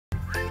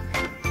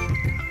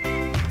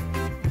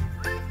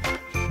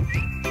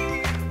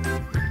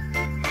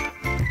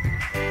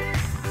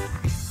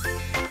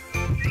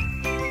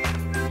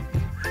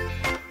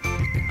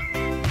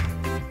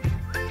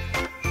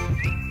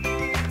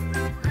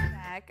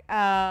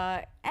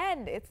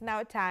And it's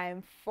now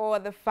time for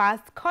the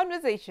first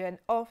conversation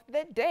of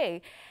the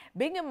day.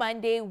 Being a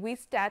Monday, we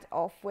start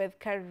off with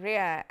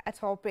career, a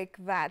topic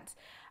that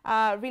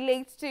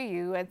relates to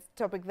you, a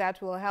topic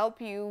that will help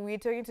you. We're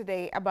talking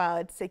today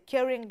about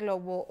securing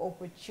global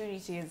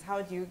opportunities.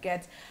 How do you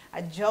get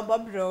a job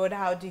abroad?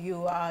 How do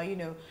you,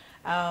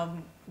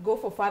 go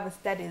for further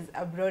studies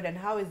abroad, and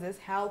how is this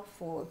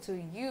helpful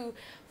to you?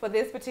 For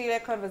this particular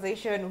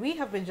conversation, we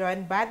have been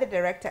joined by the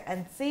director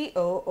and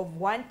CEO of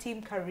One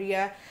Team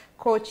Career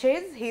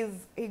Coaches.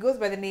 He goes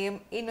by the name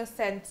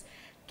Innocent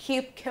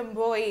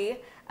Kipkemboi,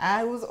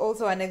 who's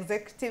also an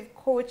executive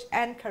coach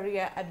and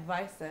career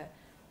advisor.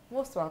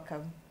 Most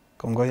welcome.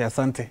 Kongoya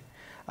asante.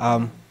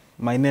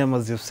 My name,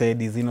 as you've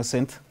said, is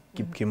Innocent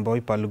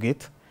Kipkemboi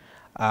Paluget.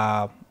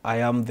 I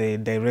am the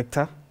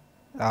director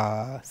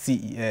and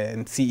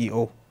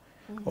CEO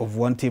of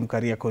One Team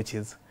Career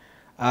Coaches.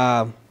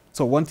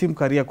 So One Team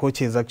Career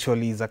Coaches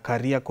actually is a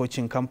career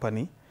coaching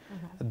company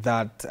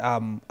that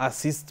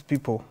assists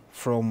people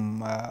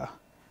from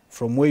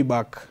way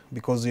back,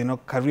 because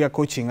career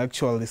coaching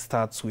actually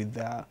starts with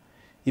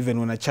even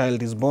when a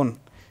child is born.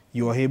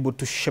 You are able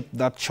to shape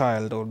that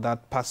child or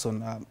that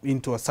person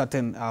into a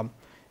certain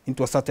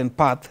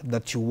path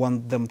that you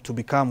want them to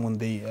become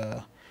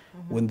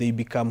when they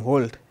become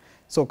old.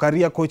 So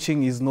career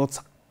coaching is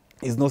not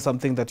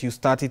something that you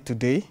started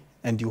today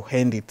and you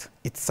end it.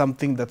 It's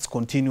something that's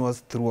continuous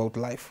throughout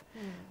life.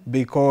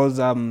 Because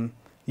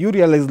you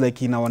realize,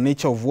 like, in our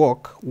nature of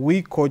work,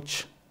 we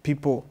coach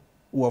people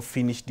who have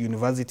finished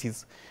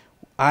universities.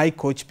 I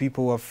coach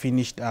people who have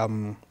finished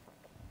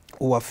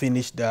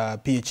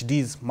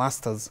PhDs,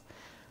 masters,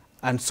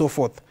 and so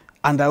forth.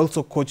 And I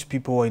also coach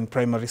people who are in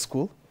primary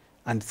school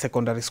and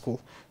secondary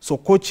school. So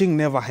coaching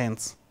never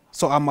ends.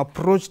 So I'm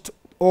approached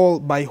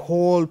by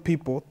all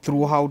people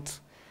throughout.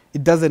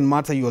 It doesn't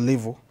matter your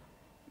level,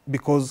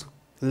 because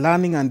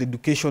learning and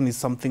education is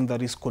something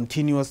that is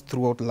continuous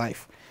throughout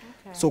life.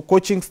 Okay. So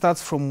coaching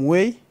starts from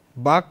way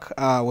back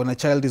when a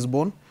child is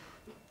born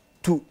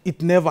to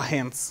it never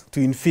ends, to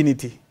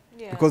infinity.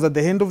 Yeah. Because at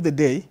the end of the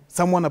day,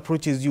 someone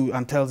approaches you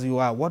and tells you,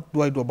 what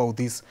do I do about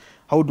this?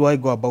 How do I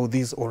go about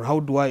this? Or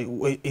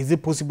is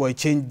it possible I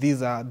change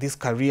this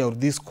career or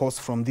this course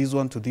from this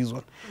one to this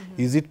one?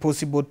 Is it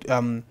possible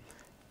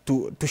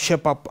to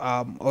shape up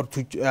or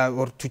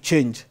to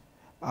change,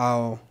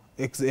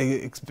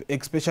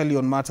 especially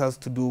on matters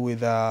to do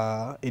with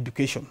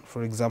education,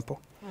 for example,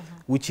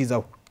 which is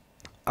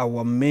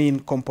our main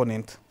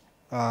component.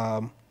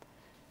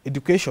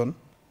 Education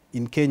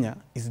in Kenya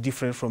is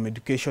different from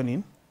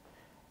education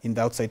in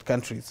the outside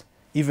countries.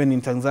 Even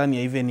in Tanzania,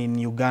 even in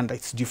Uganda,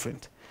 it's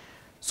different.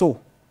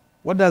 So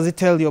what does it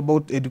tell you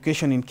about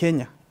education in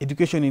Kenya?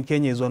 Education in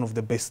Kenya is one of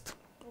the best,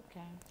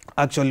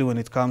 actually, when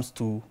it comes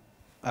to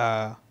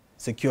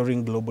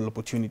securing global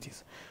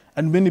opportunities.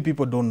 And many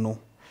people don't know.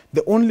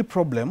 The only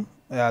problem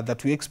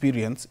that we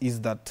experience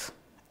is that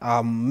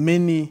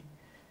many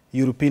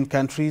European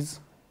countries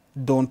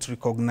don't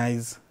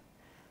recognize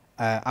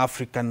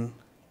African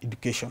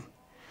education.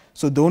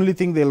 So the only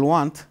thing they'll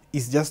want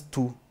is just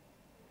to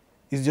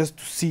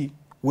see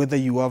whether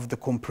you have the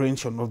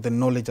comprehension or the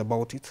knowledge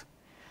about it.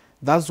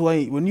 That's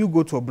why when you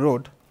go to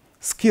abroad,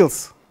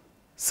 skills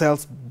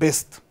sells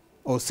best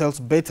or sells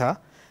better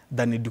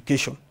than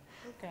education.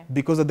 Okay.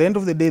 Because at the end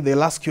of the day,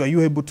 they'll ask you, are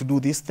you able to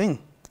do this thing?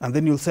 And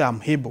then you'll say,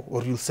 I'm able.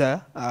 Or you'll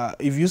say,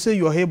 if you say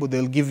you're able,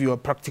 they'll give you a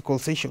practical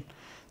session.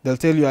 They'll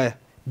tell you,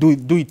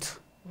 do it.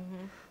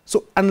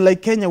 So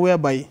unlike Kenya,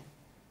 whereby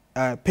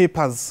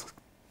papers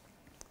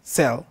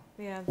sell,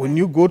 when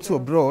you go to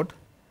abroad,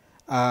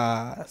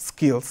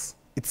 skills,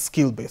 it's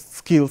skill-based.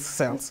 Skills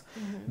sells.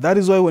 That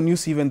is why when you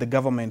see even the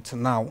government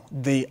now,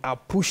 they are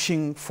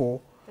pushing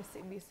for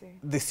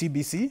the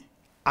CBC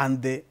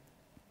and the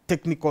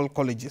technical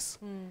colleges,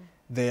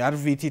 the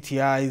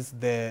RVTTIs,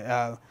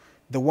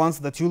 the ones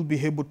that you'll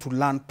be able to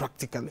learn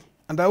practically.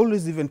 And I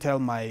always even tell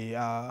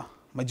my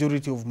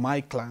majority of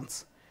my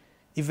clients,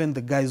 even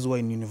the guys who are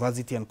in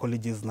university and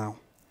colleges now,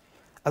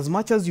 as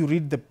much as you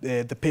read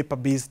the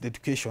paper-based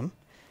education,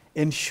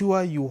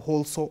 ensure you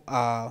also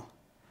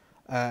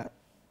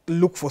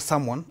look for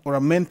someone or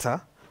a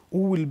mentor who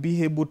will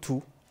be able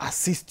to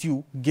assist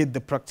you get the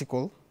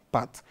practical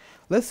part.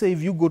 Let's say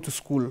if you go to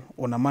school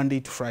on a Monday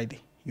to Friday,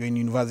 you're in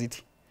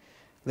university.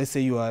 Let's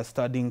say you are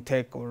studying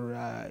tech or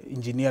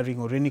engineering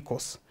or any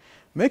course.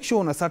 Make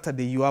sure on a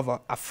Saturday you have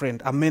a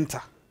friend, a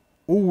mentor,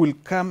 who will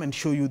come and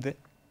show you the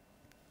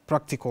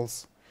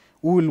practicals,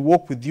 who will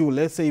work with you.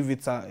 Let's say if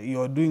it's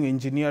you're doing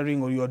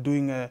engineering or you're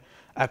doing a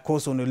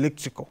course on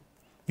electrical.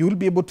 You will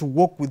be able to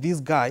work with this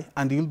guy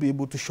and he'll be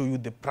able to show you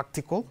the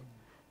practical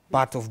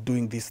part of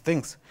doing these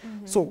things.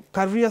 So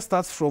career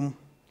starts from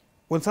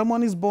when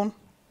someone is born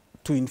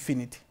to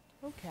infinity.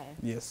 Okay.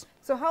 Yes.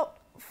 So how,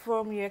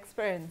 from your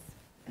experience,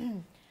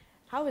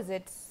 how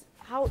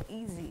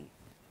easy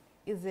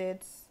is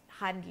it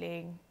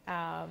handling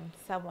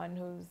someone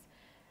who's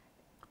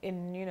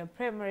in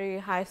primary,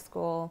 high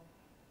school,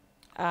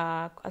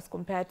 as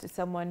compared to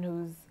someone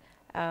who's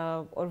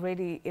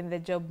already in the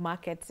job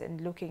market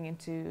and looking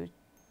into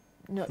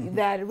no,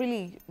 they're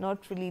really not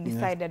really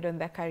decided on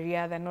their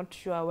career. They're not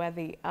sure where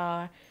they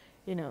are,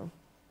 you know.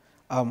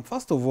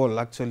 First of all,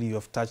 actually, you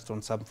have touched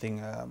on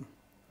something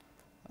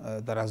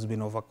that has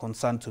been of a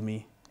concern to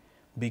me,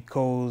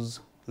 because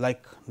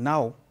like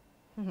now,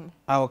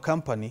 our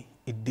company,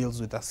 it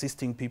deals with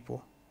assisting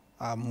people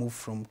move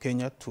from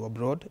Kenya to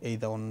abroad,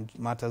 either on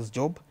matters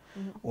job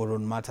or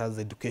on matters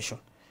education,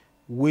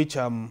 which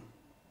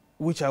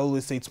I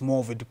always say it's more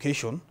of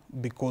education,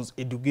 because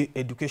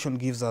education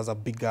gives us a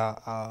bigger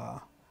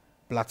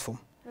platform.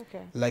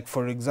 Okay. Like,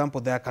 for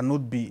example, there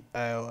cannot be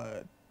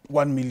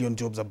 1 million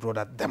jobs abroad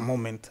at the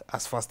moment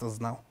as fast as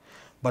now.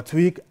 But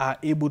we are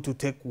able to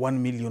take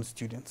 1 million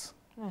students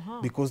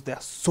because there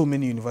are so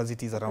many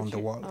universities around the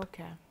world.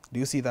 Okay. Do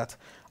you see that?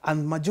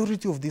 And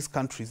majority of these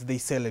countries, they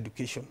sell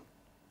education.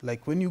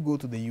 Like when you go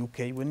to the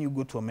UK, when you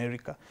go to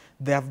America,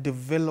 they have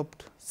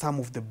developed some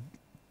of the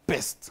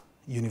best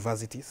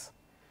universities.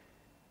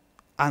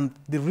 And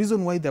the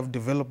reason why they have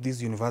developed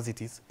these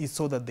universities is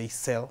so that they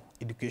sell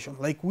education.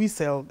 Like we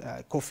sell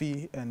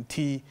coffee and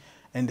tea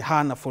and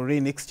HANA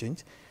foreign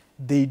exchange,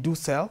 they do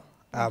sell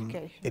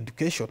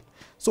education.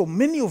 So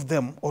many of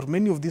them, or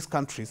many of these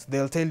countries,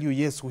 they'll tell you,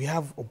 yes, we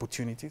have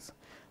opportunities.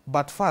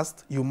 But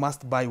first, you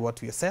must buy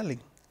what we are selling.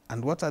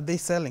 And what are they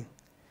selling?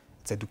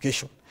 It's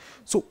education.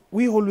 So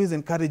we always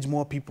encourage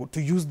more people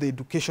to use the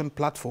education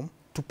platform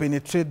to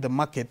penetrate the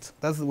market.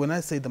 That's when I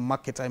say the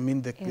market, I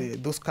mean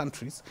those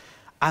countries.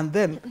 And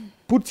then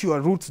put your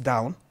roots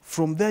down.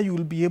 From there, you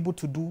will be able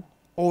to do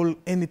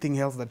anything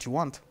else that you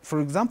want.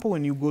 For example,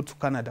 when you go to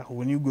Canada, or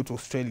when you go to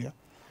Australia,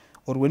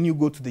 or when you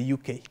go to the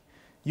UK,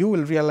 you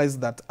will realize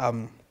that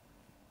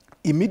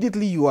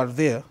immediately you are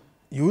there,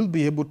 you will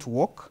be able to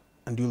work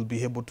and you will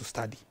be able to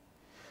study.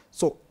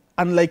 So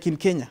unlike in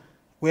Kenya,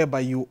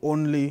 whereby you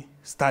only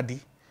study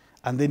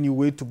and then you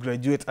wait to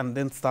graduate and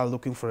then start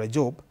looking for a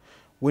job,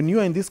 when you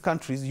are in these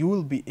countries, you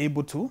will be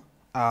able to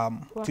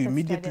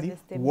immediately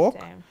work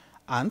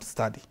and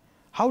study.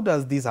 How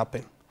does this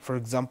happen? For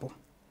example,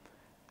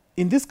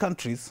 in these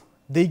countries,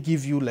 they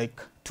give you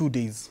like 2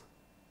 days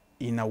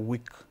in a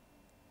week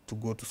to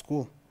go to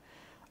school.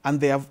 And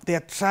they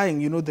are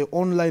trying, you know, the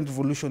online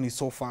revolution is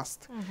so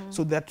fast.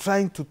 So they're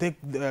trying to take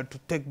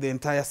the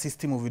entire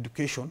system of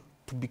education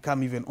to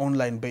become even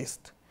online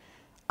based.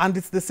 And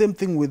it's the same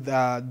thing with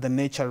the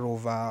nature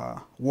of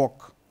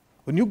work.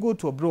 When you go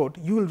to abroad,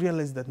 you will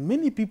realize that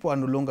many people are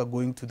no longer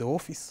going to the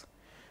office,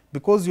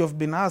 because you have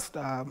been asked,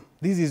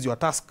 this is your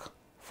task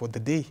for the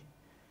day.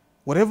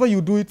 Whatever you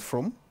do it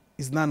from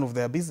is none of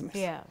their business.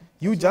 Yeah.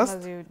 You just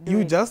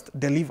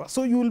deliver.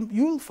 So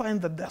you'll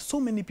find that there are so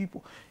many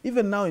people.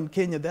 Even now in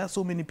Kenya, there are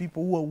so many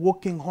people who are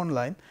working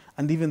online,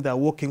 and even they're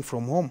working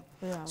from home.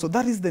 Yeah. So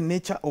that is the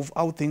nature of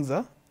how things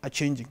are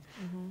changing.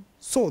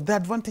 So the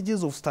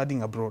advantages of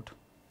studying abroad: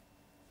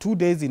 2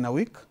 days in a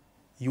week,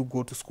 you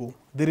go to school.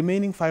 The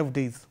remaining 5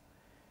 days,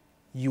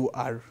 you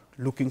are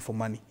looking for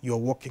money. You are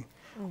working.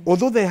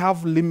 Although they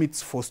have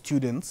limits for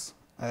students,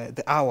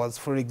 the hours,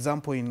 for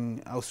example,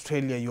 in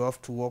Australia, you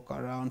have to work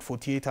around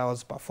 48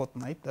 hours per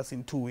fortnight. That's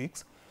in 2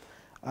 weeks.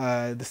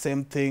 The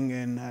same thing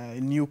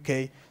in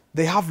UK.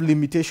 They have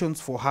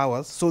limitations for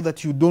hours so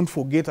that you don't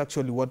forget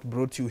actually what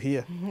brought you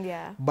here.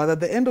 Yeah. But at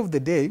the end of the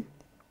day,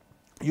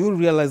 you'll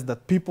realize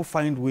that people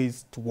find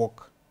ways to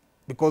work.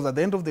 Because at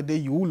the end of the day,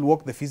 you will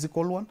work the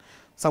physical one.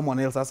 Someone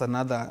else has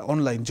another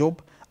online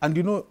job. And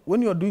you know,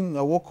 when you're doing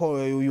a work,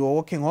 you're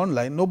working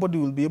online, nobody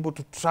will be able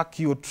to track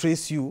you or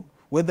trace you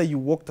whether you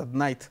worked at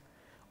night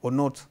or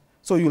not.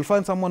 So you'll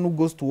find someone who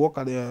goes to work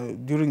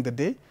during the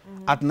day.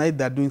 At night,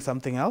 they're doing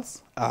something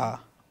else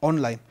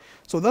online.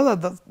 So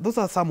those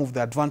are some of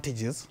the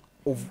advantages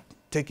of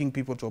taking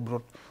people to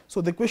abroad.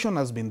 So the question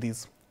has been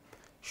this: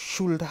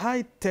 should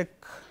I take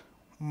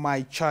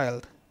my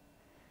child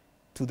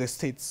to the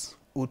States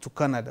or to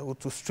Canada or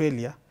to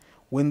Australia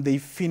when they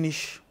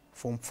finish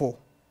Form 4?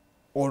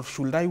 Or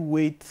should I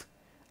wait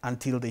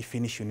until they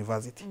finish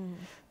university?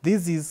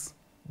 This is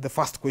the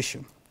first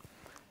question.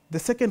 The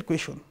second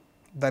question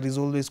that is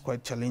always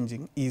quite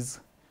challenging is,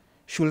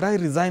 should I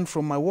resign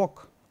from my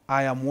work?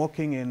 I am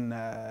working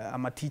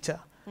I'm a teacher,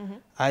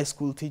 high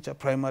school teacher,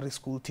 primary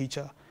school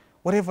teacher,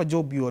 whatever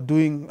job you are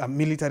doing,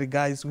 military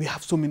guys. We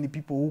have so many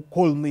people who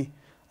call me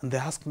and they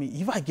ask me,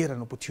 if I get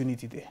an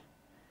opportunity there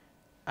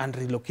and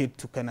relocate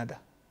to Canada,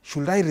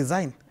 should I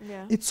resign?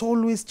 Yeah. It's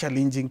always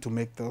challenging to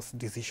make those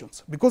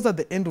decisions, because at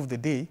the end of the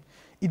day,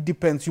 it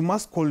depends. You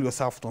must call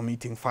yourself to a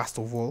meeting first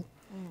of all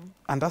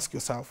and ask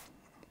yourself,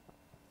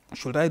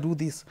 should I do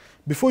this?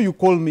 Before you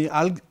call me,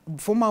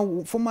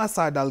 from my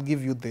side, I'll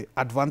give you the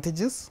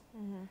advantages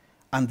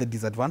and the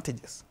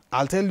disadvantages.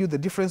 I'll tell you the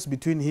difference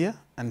between here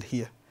and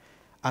here.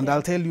 And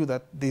I'll tell you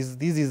that this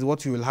is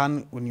what you will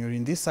earn when you're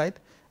in this side,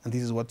 and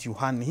this is what you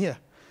earn here.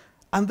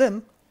 And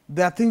then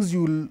there are things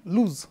you will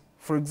lose.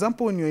 For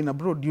example, when you're in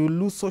abroad, you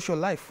lose social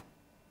life.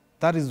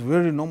 That is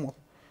very normal.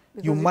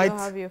 Because you don't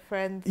have your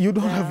friends. You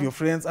don't have your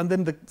friends, and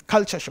then the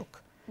culture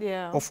shock.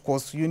 Yeah. Of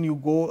course, when you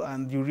go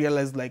and you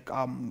realize, like,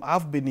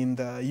 I've been in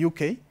the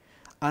UK,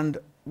 and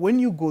when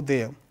you go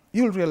there,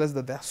 you'll realize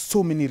that there are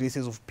so many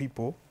races of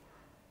people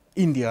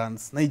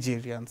Indians,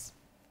 Nigerians,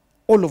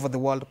 all over the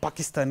world,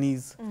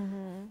 Pakistanis,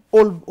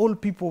 all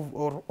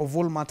people of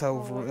all matter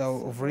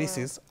of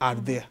races are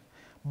there.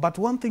 But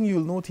one thing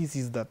you'll notice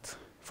is that,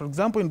 for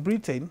example, in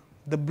Britain,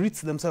 the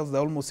Brits themselves are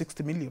almost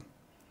 60 million.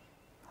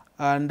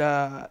 And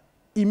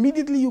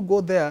immediately you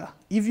go there,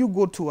 if you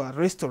go to a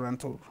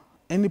restaurant or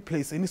any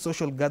place, any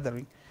social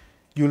gathering,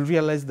 you'll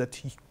realize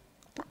that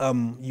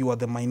you are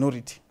the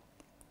minority.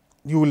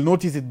 You will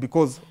notice it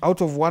because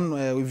out of one,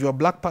 if you're a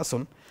black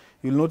person,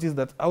 you'll notice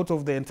that out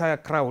of the entire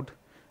crowd,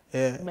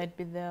 you might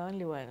be the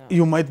only one.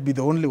 You might be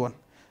the only one.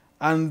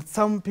 And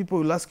some people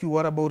will ask you,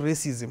 what about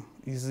racism?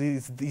 Is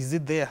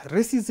it there?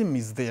 Racism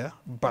is there,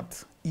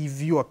 but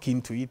if you are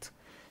keen to it,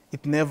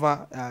 it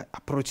never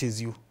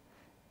approaches you.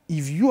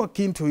 If you are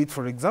keen to it,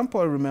 for example,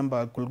 I remember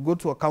I could go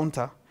to a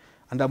counter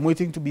and I'm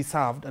waiting to be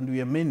served and we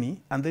are many,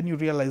 and then you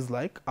realize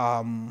like,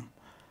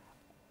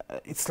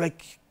 it's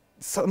like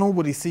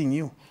nobody's seeing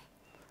you.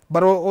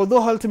 But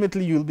although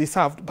ultimately you'll be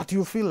served, but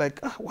you feel like,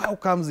 how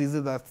comes is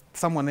it that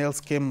someone else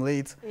came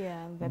late,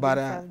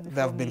 but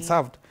they've been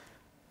served?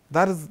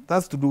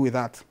 That's to do with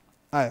that.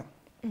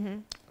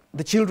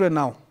 The children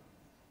now,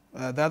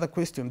 the other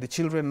question, the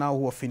children now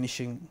who are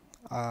finishing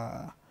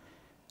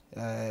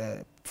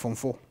Form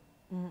 4.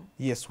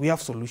 Yes, we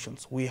have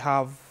solutions. We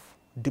have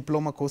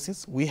diploma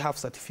courses, we have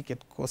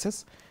certificate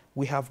courses,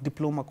 we have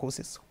diploma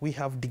courses, we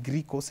have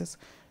degree courses,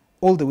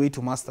 all the way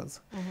to masters.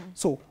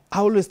 So I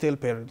always tell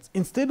parents,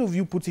 instead of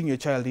you putting your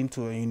child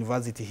into a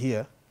university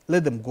here,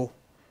 let them go.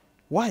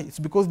 Why? It's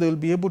because they will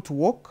be able to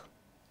work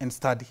and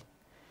study.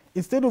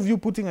 Instead of you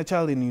putting a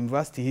child in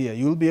university here,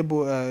 you'll be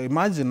able,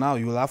 imagine now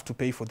you'll have to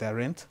pay for their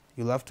rent,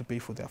 you'll have to pay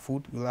for their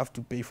food, you'll have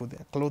to pay for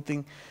their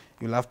clothing,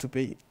 you'll have to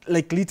pay,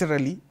 like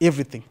literally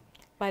everything.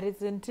 But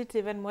isn't it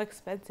even more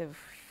expensive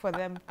for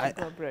them to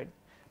go abroad?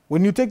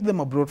 When you take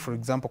them abroad, for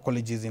example,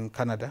 colleges in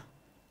Canada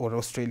or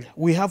Australia,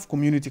 we have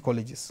community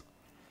colleges,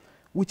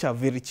 which are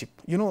very cheap.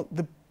 You know,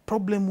 the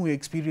problem we're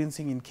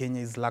experiencing in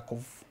Kenya is lack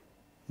of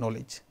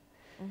knowledge,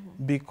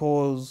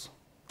 because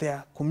there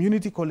are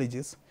community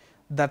colleges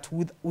that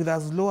with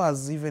as low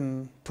as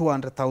even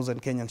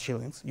 200,000 Kenyan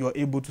shillings, you are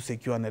able to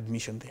secure an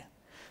admission there.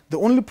 The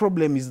only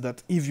problem is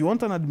that if you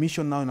want an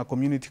admission now in a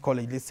community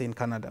college, let's say in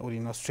Canada or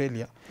in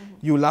Australia,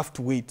 you'll have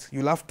to wait.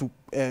 You'll have to,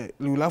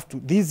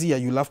 this year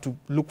you'll have to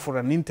look for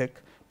an intake,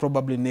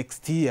 probably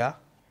next year,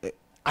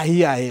 a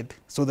year ahead,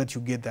 so that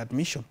you get the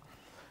admission.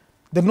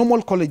 The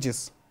normal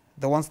colleges,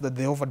 the ones that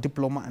they offer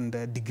diploma and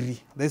degree,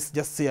 let's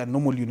just say a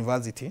normal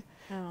university,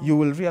 you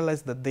will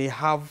realize that they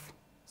have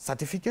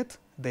certificate,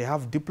 they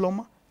have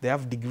diploma, they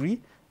have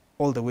degree,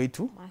 all the way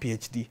to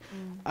PhD.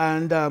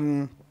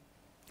 And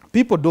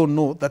people don't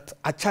know that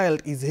a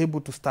child is able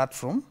to start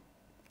from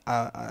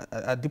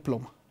a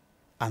diploma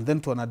and then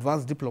to an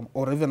advanced diploma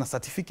or even a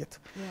certificate.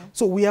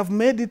 So we have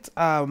made it,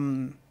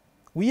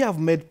 we have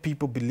made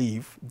people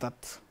believe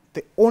that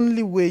the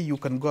only way you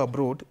can go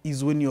abroad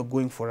is when you're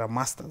going for a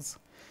master's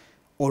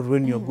or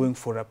when you're going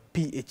for a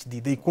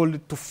PhD. They call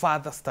it to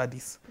further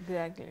studies.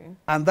 Exactly.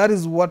 And that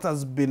is what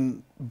has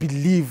been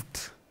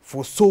believed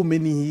for so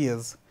many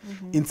years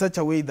in such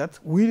a way that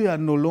we are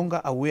no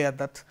longer aware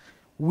that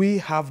we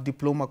have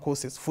diploma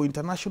courses for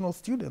international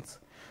students.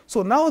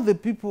 So now the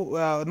people,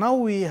 now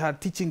we are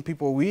teaching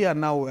people, we are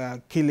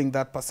now killing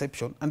that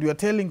perception, and we are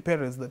telling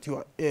parents that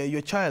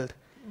your child,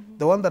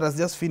 the one that has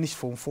just finished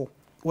Form 4,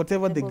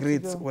 whatever the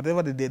grades,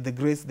 whatever the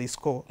grades they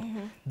score,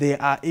 they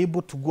are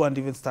able to go and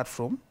even start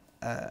from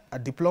a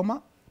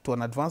diploma to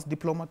an advanced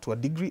diploma to a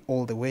degree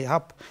all the way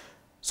up.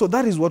 So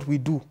that is what we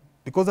do.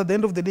 Because at the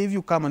end of the day, if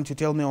you come and you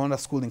tell me I want a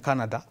school in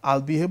Canada,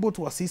 I'll be able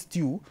to assist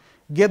you,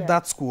 get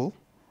that school,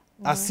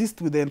 assist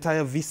with the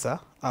entire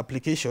visa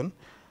application,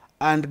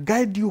 and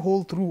guide you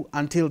all through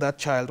until that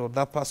child or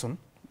that person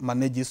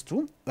manages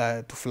to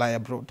fly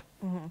abroad.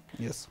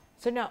 Yes.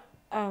 So now,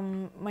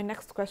 my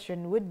next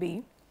question would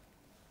be,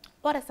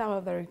 what are some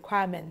of the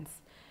requirements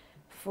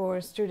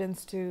for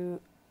students to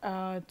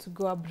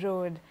go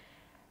abroad?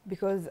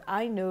 Because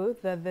I know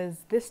that there's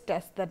this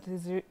test that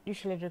is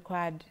usually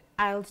required,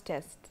 IELTS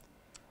test.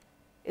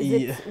 Is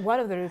it one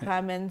of the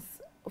requirements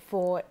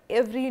for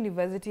every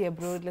university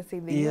abroad, let's say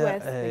the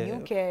US, the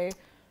UK?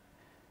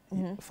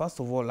 First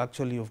of all,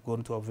 actually, you've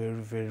gone to a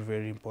very, very,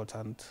 very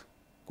important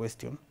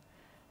question,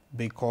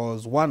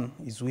 because one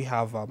is we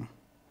have an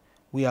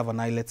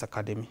IELTS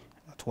academy.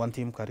 At One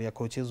Team Career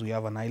Coaches, we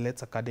have an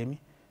IELTS academy,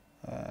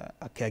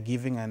 a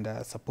caregiving and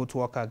a support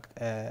worker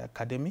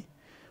academy,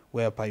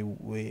 whereby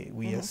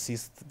we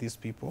assist these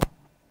people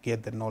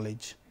get the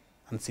knowledge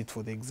and sit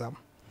for the exam.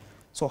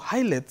 So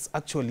IELTS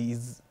actually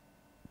is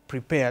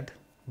prepared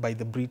by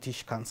the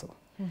British Council.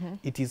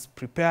 It is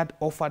prepared,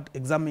 offered,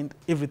 examined,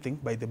 everything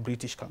by the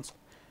British Council.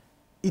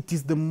 It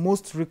is the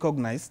most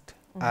recognized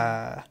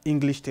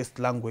English test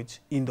language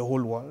in the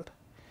whole world.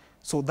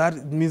 So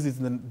that means it's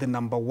the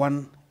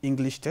 #1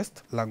 English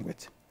test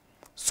language.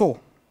 So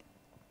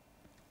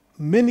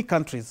many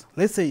countries,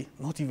 let's say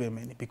not even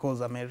many,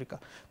 because America,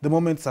 the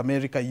moment it's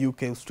America,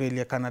 UK,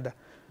 Australia, Canada,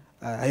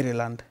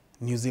 Ireland,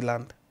 New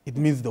Zealand, it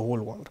means the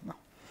whole world now.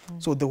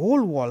 So the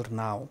whole world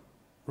now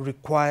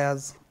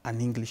requires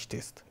an English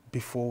test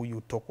before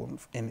you talk on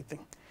anything.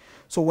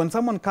 So when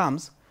someone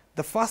comes,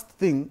 the first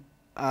thing,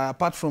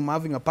 apart from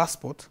having a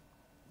passport,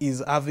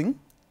 is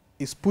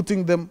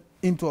putting them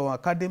into our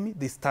academy.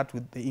 They start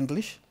with the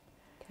English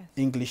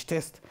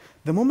test.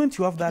 The moment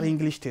you have that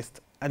English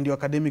test and your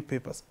academic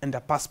papers and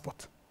a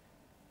passport,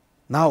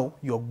 now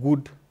you're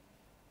good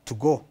to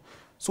go.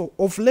 So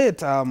of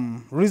late,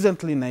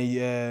 recently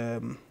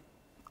in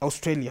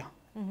Australia,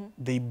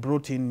 they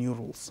brought in new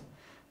rules,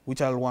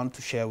 which I'll want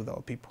to share with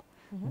our people.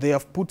 They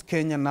have put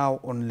Kenya now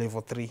on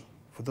level 3.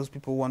 For those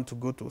people who want to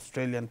go to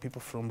Australia and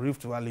people from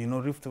Rift Valley, you know,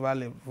 Rift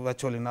Valley,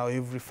 virtually now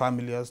every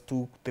family has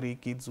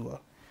 2-3 kids who are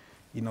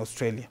in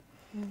Australia.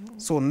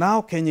 So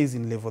now Kenya is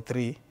in level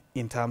 3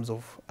 in terms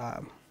of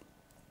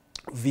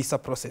visa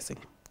processing.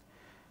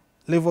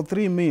 Level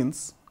 3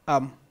 means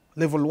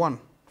level 1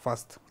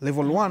 first.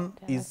 Level 1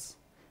 is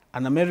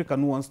an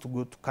American who wants to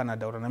go to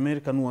Canada or an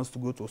American who wants to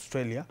go to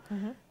Australia.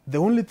 The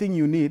only thing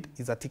you need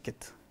is a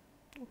ticket.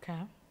 Okay.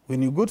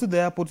 When you go to the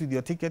airport with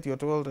your ticket, you're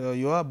told,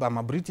 I'm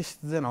a British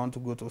citizen, I want to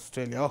go to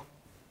Australia. Oh,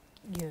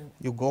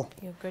 you go.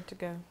 You're good to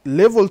go.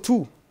 Level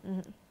 2,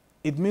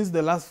 it means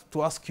they'll have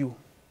to ask you,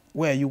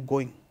 where are you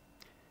going?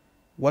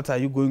 What are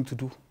you going to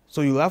do?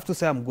 So you'll have to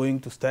say, I'm going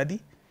to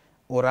study,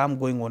 or I'm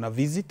going on a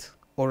visit,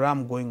 or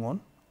I'm going on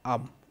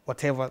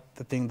whatever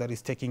the thing that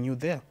is taking you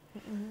there.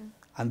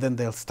 And then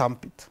they'll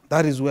stamp it.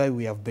 That is where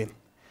we have been.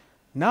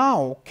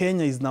 Now,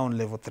 Kenya is now on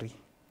level 3.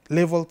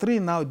 Level 3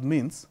 now, it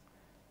means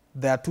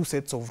there are 2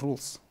 sets of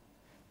rules.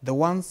 The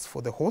ones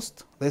for the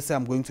host, let's say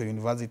I'm going to a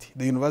university.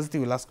 The university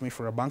will ask me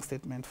for a bank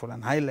statement, for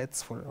an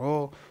highlights,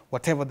 for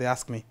whatever they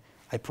ask me,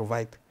 I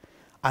provide.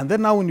 And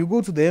then now when you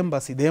go to the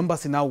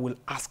embassy now will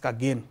ask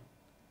again,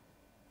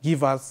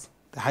 give us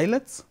the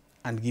highlights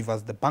and give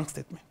us the bank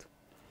statement.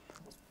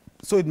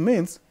 So it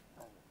means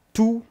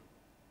two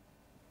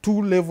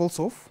levels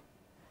of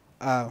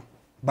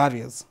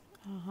barriers.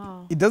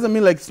 It doesn't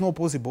mean like it's not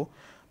possible,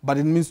 but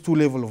it means 2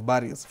 levels of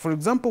barriers. For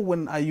example,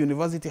 when a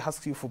university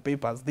asks you for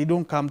papers, they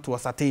don't come to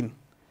ascertain.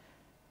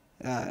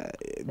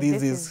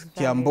 This is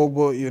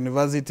Kiambogo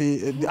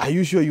University. Are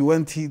you sure you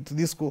went to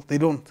this school? They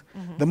don't.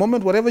 The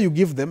moment whatever you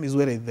give them is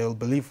where they'll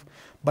believe.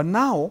 But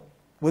now,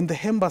 when the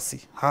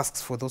embassy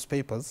asks for those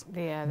papers,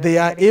 they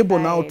are able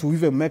now to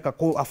even make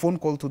a phone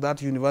call to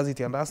that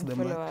university and ask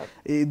them,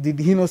 did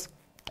he know,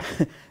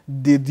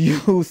 did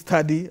you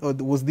study, or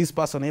was this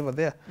person ever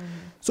there?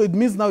 So it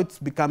means now it's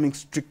becoming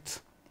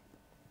strict.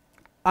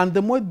 And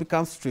the more it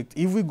becomes strict,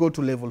 if we go to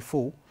level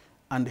 4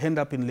 and end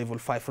up in level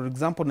 5, for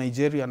example,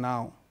 Nigeria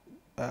now,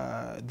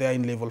 they are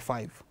in level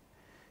 5.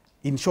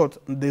 In short,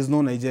 there's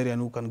no Nigerian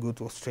who can go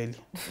to Australia.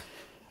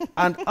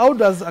 And how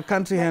does a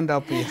country end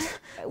up here?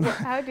 Well,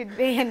 how did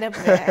they end up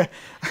there?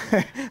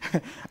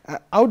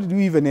 How did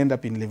we even end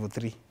up in level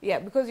 3? Yeah,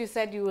 because you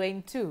said you were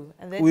in 2.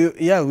 And then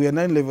we are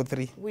now in level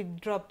 3. We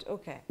dropped,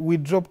 okay. We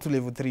dropped to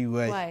level 3.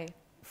 Why?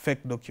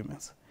 Fake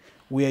documents.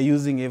 We are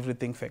using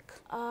everything fake.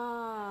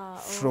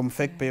 From Okay.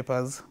 fake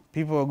papers.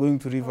 People are going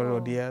to River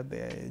Road here.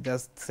 They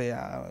just say,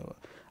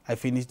 I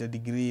finished a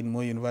degree in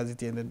Moi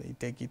University, and then they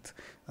take it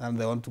and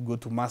they want to go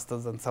to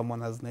masters, and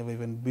someone has never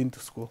even been to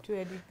school.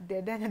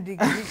 They've done a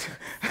degree.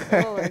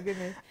 Oh my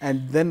goodness.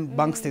 And then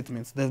bank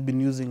statements. They've been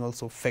using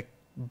also fake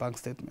bank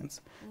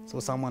statements. So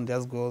someone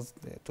just goes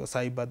to a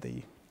cyber,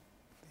 they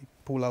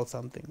pull out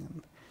something,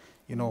 and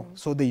you know,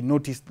 so they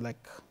noticed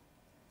like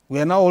we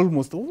are now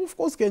almost, of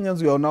course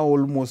Kenyans, we are now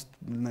almost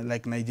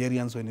like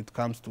Nigerians when it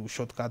comes to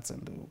shortcuts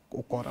and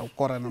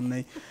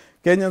ukora.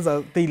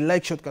 Kenyans, they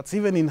like shortcuts.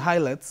 Even in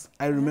highlights,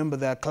 I remember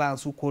there are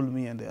clients who call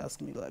me and they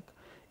ask me like,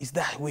 is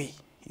there a way,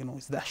 you know,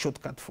 is there a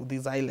shortcut for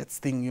this highlights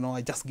thing, you know,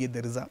 I just get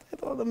the result. I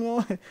told them,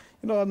 you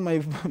know what,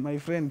 my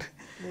friend,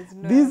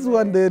 this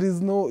one there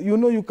is no, you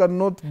know, you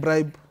cannot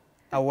bribe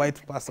a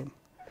white person.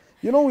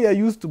 You know, we are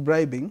used to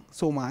bribing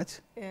so much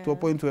to a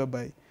point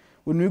whereby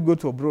when we go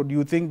to abroad,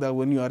 you think that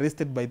when you are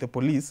arrested by the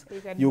police,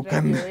 you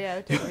can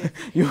I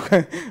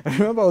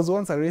remember I was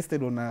once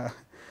arrested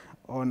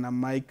on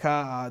my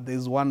car.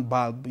 There's one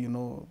bulb, you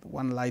know,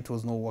 one light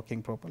was not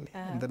working properly.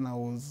 And then I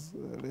was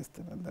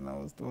arrested, and then I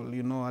was told,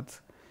 you know what,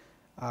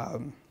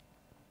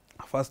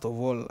 first of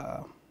all,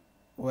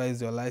 where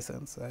is your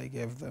license? I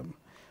gave them.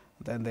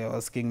 Then they were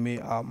asking me,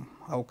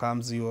 how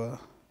comes your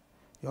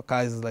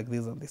car is like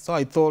this and this? So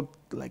I thought,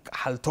 like,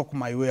 I'll talk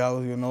my way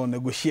out, you know,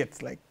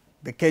 negotiate, like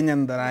the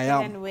Kenyan that I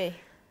am.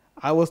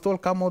 I was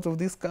told, come out of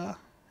this car,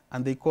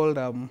 and they called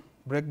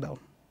breakdown.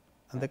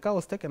 And the car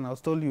was taken. I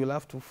was told, you will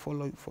have to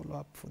follow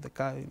up for the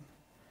car in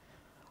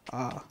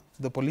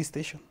the police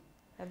station.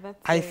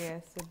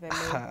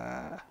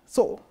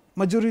 So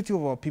majority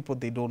of our people,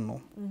 they don't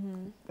know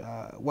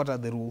what are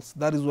the rules.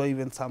 That is why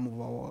even some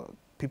of our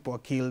people are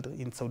killed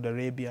in Saudi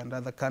Arabia and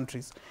other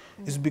countries.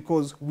 It's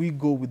because we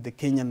go with the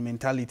Kenyan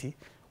mentality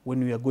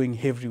when we are going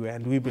everywhere,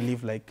 and we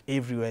believe like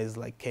everywhere is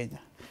like Kenya.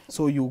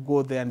 So you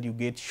go there and you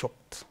get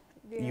shocked.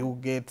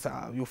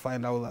 You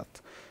find out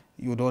that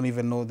you don't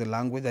even know the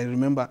language. I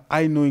remember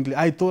I know English.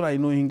 I thought I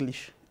know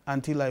English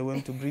until I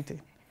went to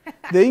Britain.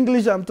 The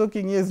English I'm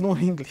talking here is no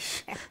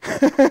English.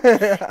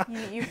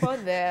 You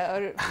found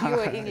the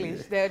pure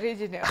English, the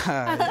original.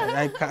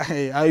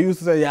 I used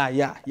to say,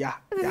 yeah.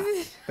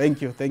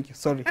 Thank you.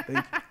 Sorry,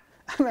 thank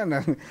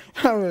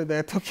you.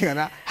 They're talking and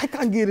I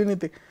can't get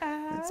anything.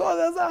 So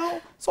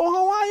that's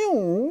how are you?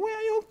 Where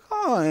are you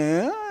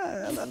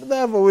going? They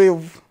have a way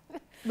of,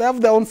 they have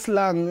their own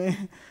slang.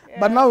 Yeah,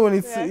 but now when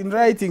it's in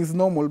writing it's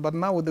normal, but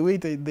now the way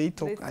they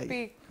talk, they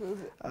speak,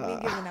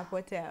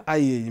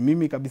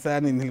 mimi kabisa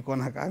yani nilikuwa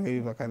nakaanga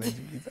hivyo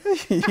kanajiuliza.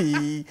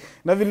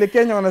 Na vile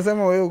Kenya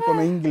wanasema wewe uko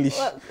na English.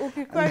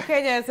 Ukikuwa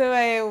Kenya wanasema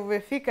wewe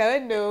umefika, wewe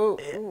ndio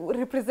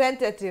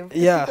representative.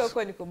 Yeah.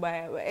 Huko ni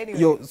kubaya.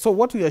 Anyway. So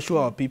what we assure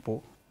our people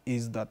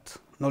is that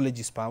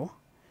knowledge is power.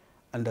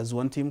 And as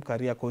one team,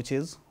 career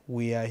coaches,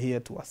 we are here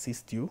to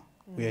assist you.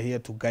 We are here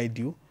to guide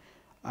you.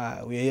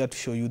 We are here to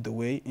show you the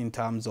way in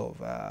terms of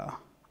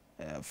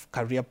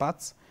career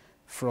paths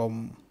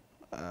from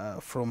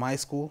high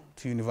school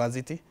to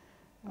university,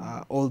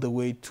 all the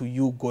way to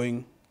you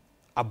going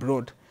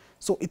abroad.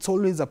 So it's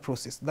always a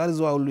process. That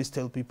is why I always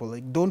tell people,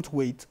 like, don't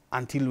wait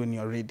until when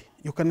you're ready.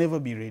 You can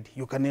never be ready.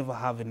 You can never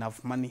have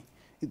enough money.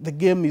 The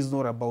game is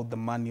not about the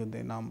money or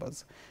the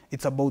numbers.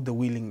 It's about the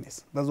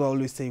willingness. That's why I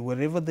always say,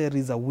 wherever there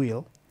is a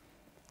will,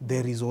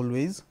 there is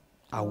always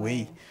a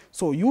way.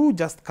 So you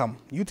just come.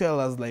 You tell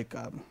us, like,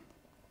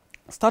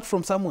 start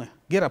from somewhere.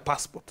 Get a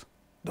passport.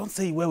 Don't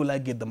say, where will I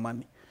get the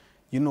money?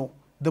 You know,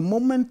 the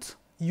moment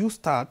you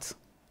start,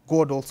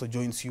 God also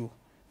joins you,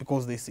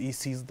 because he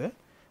sees the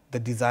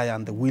desire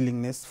and the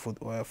willingness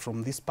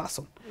from this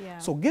person. Yeah.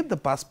 So get the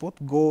passport.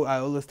 Go. I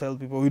always tell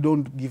people, we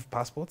don't give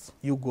passports.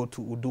 You go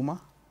to Uduma.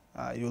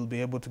 You'll be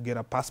able to get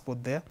a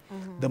passport there.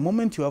 The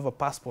moment you have a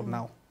passport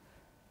now,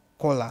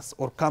 call us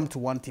or come to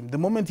one team. The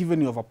moment even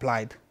you have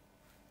applied,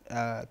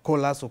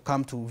 call us or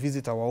come to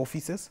visit our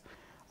offices.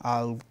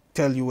 I'll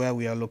tell you where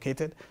we are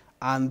located.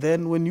 And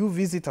then when you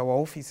visit our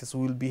offices,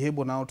 we'll be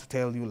able now to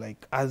tell you,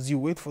 like, as you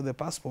wait for the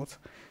passport,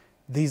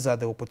 these are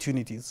the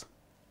opportunities.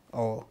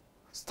 Or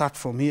start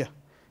from here.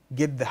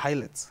 Get the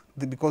highlights.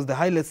 Because the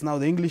highlights now,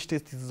 the English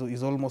test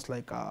is almost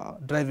like a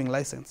driving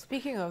license.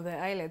 Speaking of the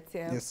highlights,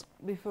 yeah, yes.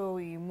 Before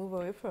we move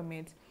away from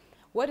it,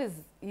 what is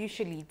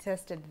usually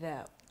tested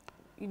there?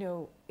 You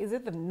know, is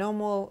it the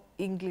normal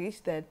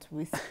English that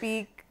we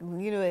speak,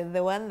 you know,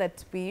 the one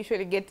that we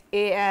usually get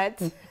A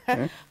at?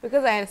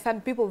 Because I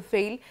understand people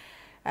fail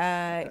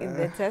in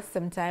the test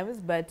sometimes,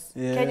 but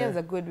Kenyans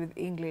are good with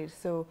English.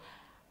 So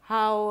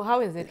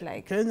how is it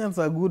like? Kenyans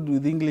are good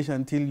with English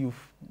until you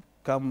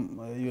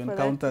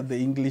encounter the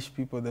English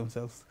people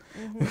themselves.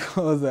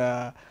 Because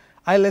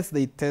IELTS,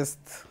 they test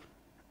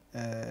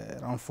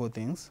around 4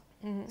 things.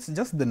 It's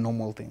just the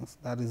normal things.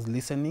 That is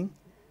listening,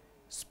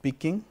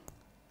 speaking,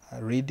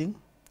 reading,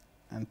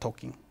 and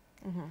talking.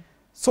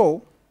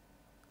 So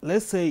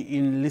let's say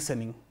in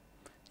listening,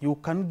 you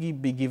can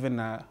be given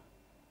a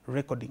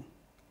recording.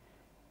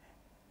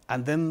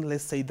 And then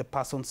let's say the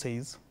person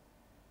says,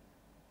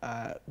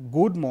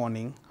 good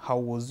morning, how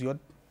was your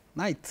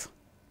night?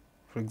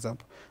 For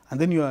example. And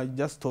then you are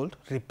just told,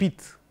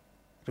 repeat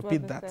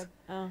that.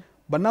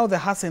 But now the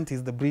accent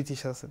is the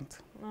British accent.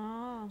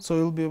 So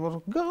you'll be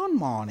able to, good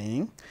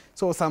morning.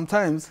 So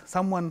sometimes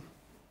someone,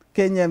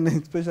 Kenyan,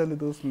 especially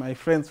those my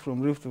friends from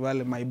Rift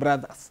Valley, my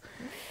brothers.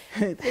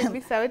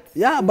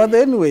 Yeah, but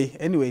anyway,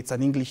 it's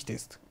an English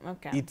test.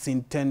 Okay. It's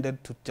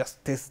intended to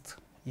just test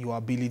your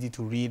ability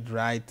to read,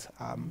 write,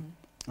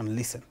 and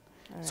listen.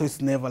 So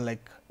it's never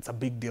like it's a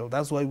big deal.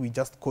 That's why we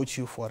just coach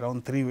you for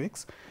around 3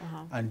 weeks,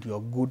 and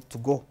you're good to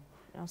go.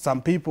 Okay.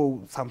 Some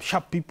people, some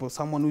sharp people,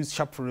 someone who is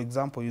sharp, for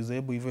example, is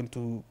able even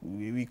to,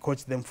 we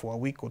coach them for a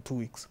week or 2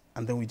 weeks,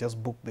 and then we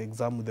just book the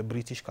exam with the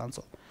British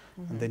Council.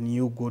 And then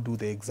you go do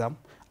the exam,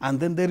 and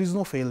then there is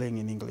no failing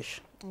in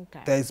English. Okay.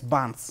 There is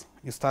bands.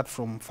 You start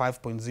from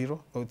 5.0,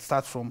 or it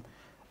starts from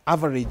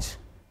average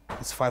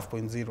is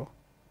 5.0,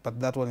 but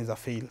that one is a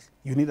fail.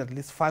 You need at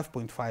least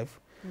 5.5.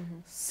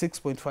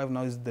 6.5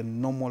 now is the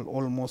normal,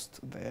 almost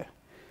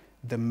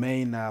the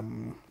main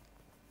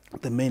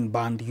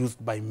band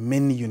used by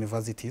many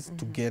universities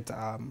to get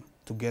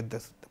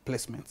the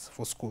placements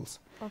for schools.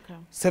 Okay.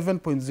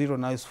 7.0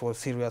 now is for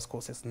serious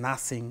courses,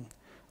 nursing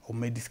or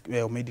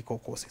medical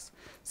courses.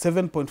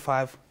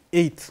 7.5,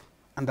 8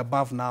 and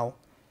above now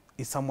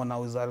is someone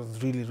now who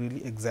has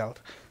really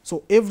excelled.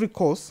 So every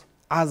course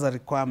has a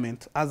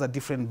requirement, has a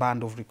different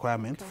band of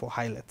requirement for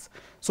highlights.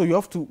 So you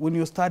have to, when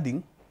you're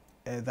studying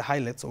the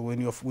highlights, or when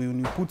you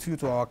put you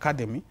to our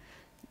academy,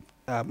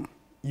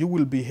 you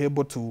will be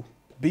able to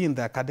be in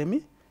the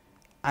academy,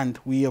 and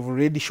we have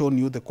already shown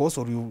you the course,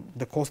 or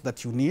the course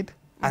that you need,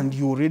 and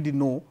you already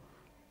know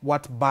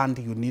what band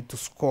you need to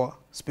score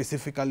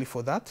specifically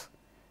for that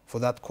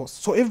course.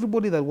 So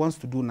everybody that wants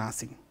to do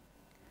nursing,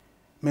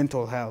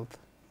 mental health,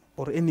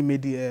 or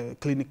any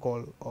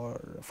clinical or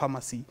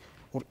pharmacy,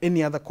 or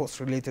any other course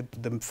related to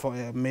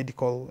the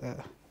medical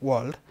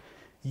world,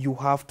 you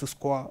have to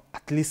score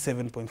at least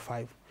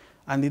 7.5.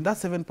 And in that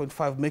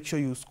 7.5, make sure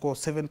you score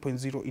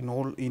 7.0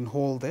 in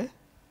all the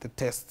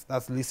tests.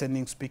 That's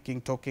listening,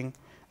 speaking, talking,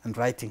 and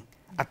writing.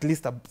 at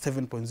least a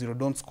 7.0.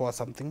 Don't score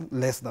something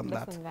less than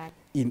that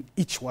in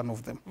each one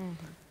of them.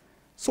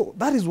 So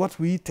that is what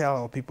we tell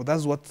our people.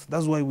 That's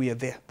why we are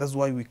there. That's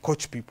why we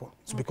coach people.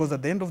 So because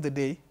at the end of the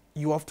day,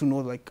 you have to know,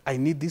 like, I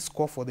need this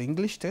score for the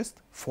English test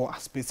for a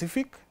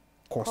specific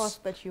course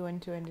that you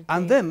want to undertake.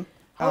 And then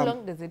how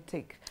long does it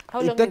take?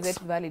 How long is it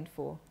valid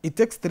for? It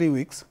takes 3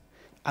 weeks,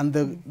 and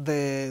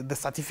the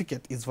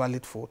certificate is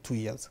valid for 2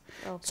 years.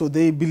 So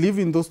they believe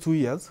in those 2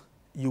 years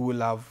you will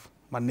have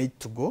managed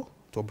to go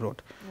to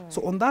abroad.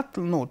 So on that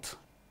note,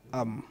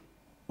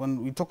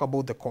 when we talk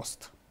about the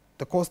cost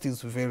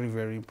is very,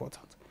 very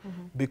important,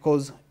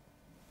 because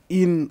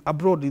in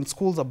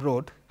schools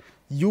abroad,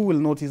 you will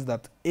notice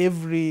that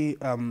every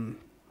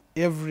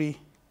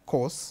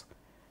course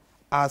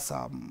has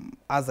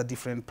a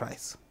different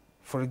price.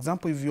 For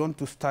example, if you want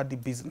to study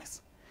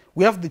business,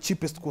 we have the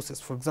cheapest courses.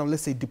 For example,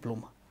 let's say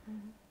diploma.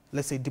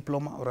 Let's say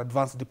diploma or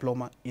advanced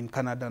diploma in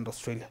Canada and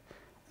Australia,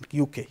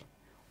 UK.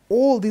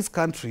 All these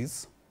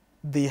countries,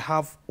 they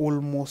have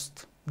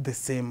almost the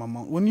same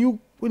amount. When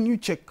you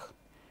check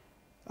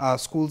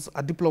schools,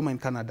 a diploma in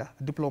Canada,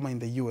 a diploma in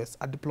the US,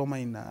 a diploma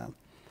in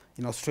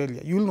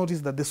Australia, you will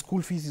notice that the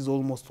school fees is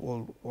almost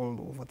all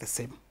over the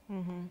same.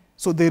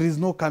 So there is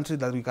no country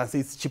that we can say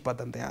it's cheaper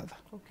than the other.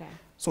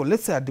 So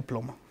let's say a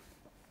diploma.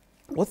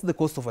 What's the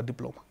cost of a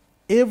diploma?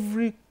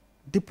 Every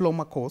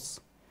diploma course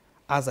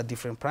has a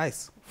different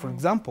price. For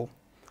example,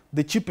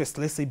 the cheapest,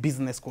 let's say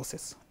business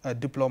courses, a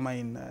diploma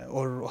in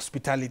or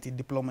hospitality,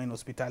 diploma in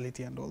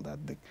hospitality and all that,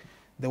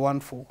 the one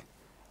for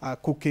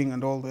cooking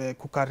and all the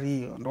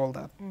cookery and all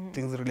that,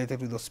 things related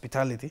with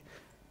hospitality,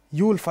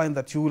 you will find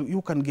that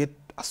you can get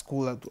a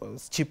school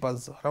as cheap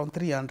as around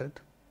 300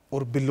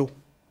 or below.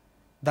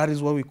 That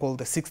is what we call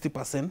the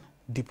 60%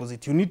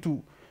 deposit. You need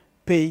to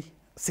pay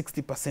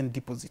 60%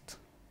 deposit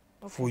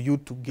for you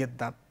to get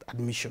that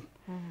admission.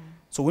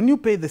 So when you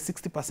pay the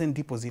 60%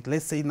 deposit,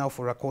 let's say now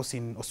for a course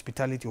in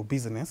hospitality or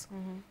business,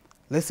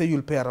 let's say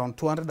you'll pay around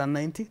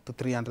 290 to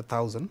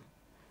 300,000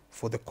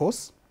 for the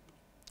course.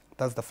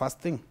 That's the first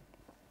thing.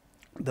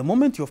 The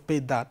moment you've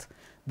paid that,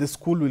 the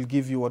school will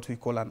give you what we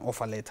call an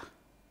offer letter.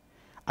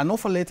 An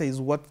offer letter is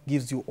what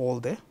gives you all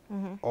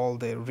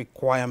the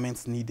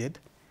requirements needed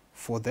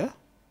for the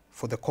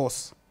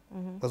course.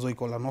 That's what we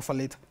call an offer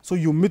letter. So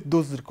you meet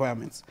those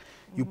requirements.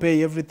 You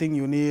pay everything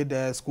you need,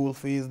 school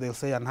fees, they'll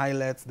say, and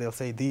highlights, they'll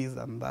say this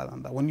and that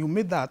and that. When you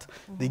meet that,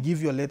 they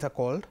give you a letter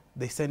called,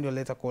 they send you a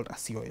letter called a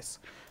COS.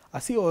 A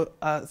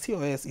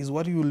COS is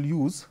what you will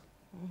use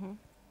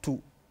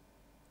to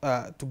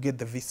get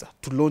the visa,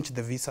 to launch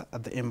the visa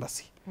at the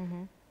embassy.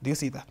 Do you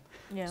see that?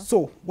 Yeah.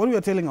 So what we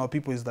are telling our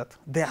people is that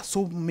there are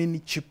so many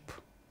cheap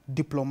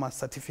diploma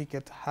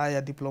certificate, higher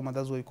diploma,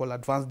 that's what we call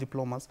advanced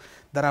diplomas,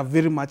 that are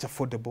very much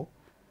affordable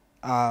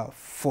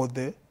for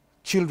the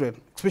children,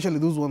 especially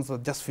those ones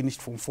that just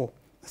finished Form 4.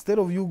 Instead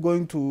of you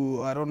going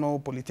to, I don't know,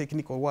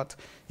 polytechnic or what,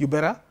 you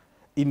better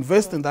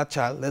invest in that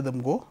child, let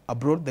them go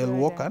abroad, they'll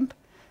work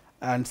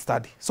and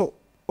study. So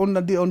on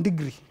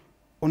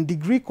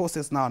degree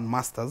courses now and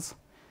masters,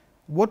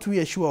 what we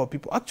assure our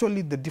people,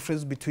 actually the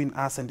difference between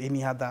us and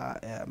any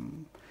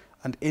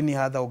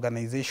other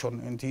organization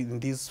in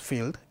this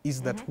field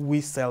is that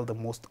we sell the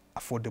most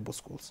affordable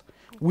schools.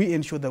 We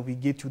ensure that we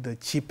get you the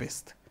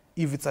cheapest.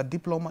 If it's a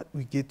diploma,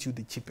 we get you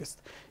the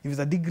cheapest. If it's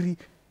a degree,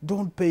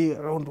 don't pay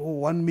around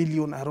 1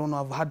 million. I don't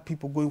know, I've had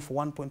people going for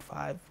 1.5,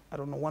 I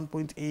don't know,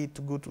 1.8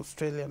 to go to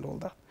Australia and all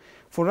that.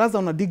 For us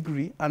on a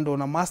degree and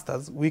on a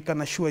master's, we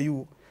can assure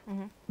you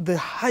the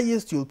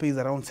highest you'll pay is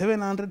around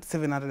 700,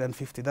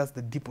 750. That's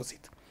the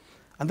deposit.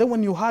 And then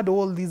when you had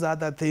all these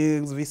other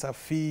things, visa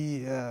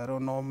fee, I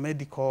don't know,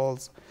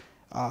 medicals,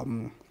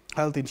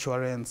 health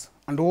insurance,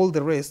 and all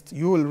the rest,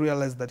 you will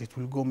realize that it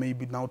will go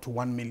maybe now to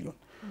 1 million.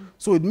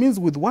 So it means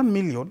with 1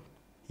 million,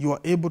 you are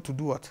able to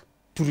do what?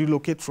 To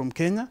relocate from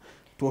Kenya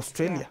to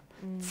Australia,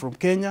 from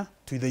Kenya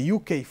to the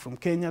UK, from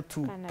Kenya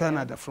to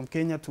Canada, from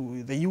Kenya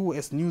to the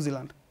US, New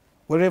Zealand,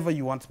 wherever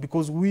you want,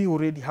 because we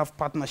already have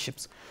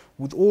partnerships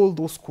with all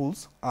those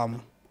schools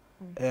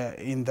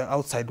in the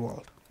outside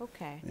world.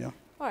 Okay. Yeah.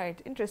 All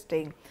right.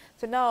 Interesting.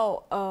 So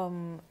now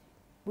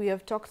we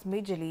have talked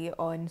majorly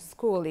on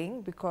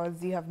schooling,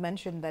 because you have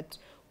mentioned that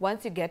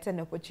once you get an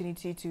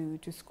opportunity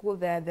to school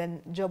there,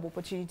 then job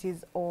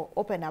opportunities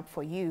open up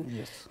for you.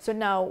 Yes. So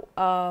now,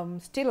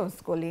 still on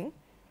schooling,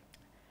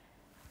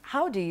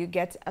 how do you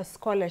get a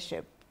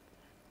scholarship?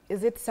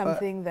 Is it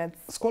something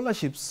that's...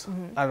 Scholarships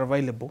are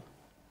available.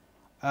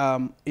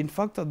 In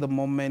fact, at the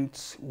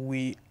moment,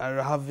 we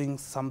are having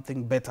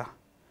something better.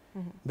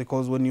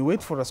 Because when you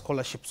wait for a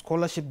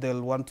scholarship,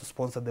 they'll want to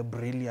sponsor the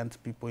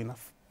brilliant people in a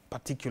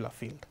particular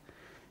field.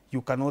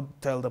 You cannot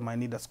tell them, I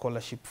need a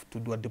scholarship to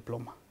do a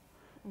diploma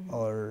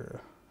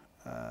or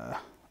a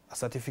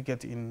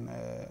certificate in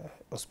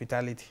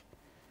hospitality.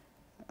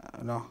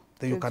 No,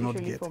 so you cannot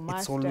get.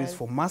 It's always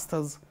for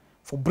masters,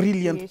 for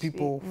brilliant PhD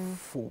people,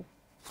 for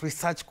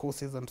research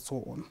courses and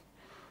so on.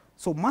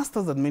 So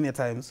masters, at many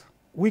times,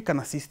 we can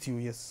assist you,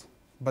 yes,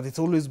 but it's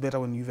always better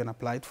when you even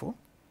applied for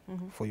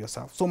for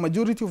yourself. So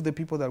majority of the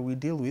people that we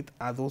deal with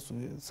are those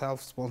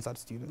self-sponsored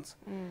students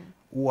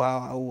who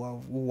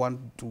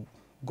want to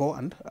go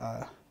and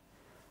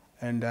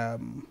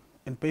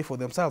pay for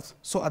themselves.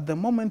 So at the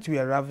moment we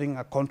are having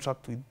a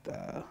contract with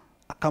a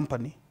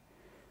company,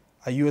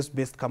 a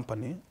US-based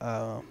company.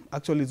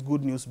 Actually, it's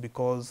good news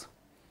because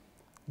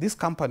this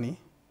company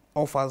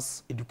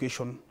offers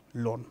education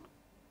loan,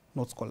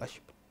 not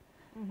scholarship.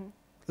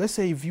 Let's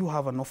say if you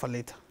have an offer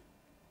letter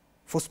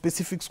for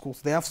specific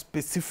schools, they have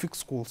specific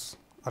schools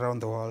around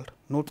the world,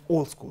 not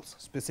all schools,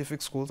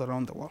 specific schools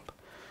around the world.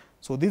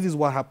 So this is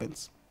what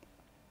happens.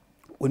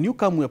 When you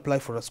come, we apply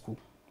for a school,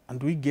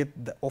 and we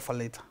get the offer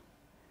letter.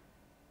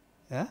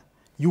 Yeah?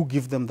 You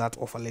give them that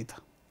offer letter,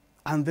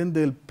 and then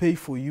they'll pay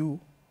for you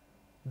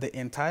the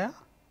entire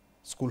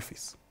school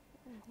fees,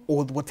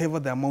 or whatever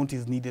the amount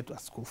is needed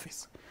as school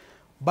fees.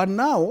 But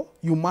now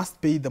you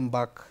must pay them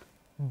back,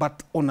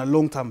 but on a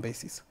long-term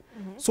basis.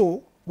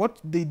 So what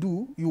they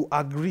do, you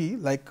agree,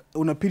 like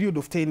on a period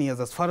of 10 years,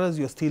 as far as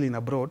you're still in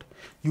abroad,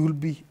 you will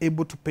be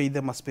able to pay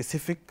them a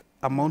specific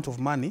amount of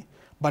money,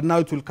 but now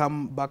it will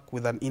come back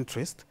with an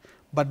interest.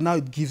 But now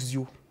it gives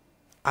you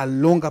a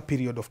longer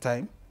period of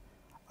time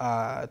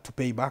to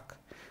pay back.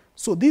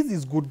 So this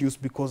is good news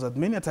because at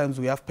many times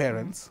we have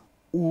parents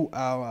who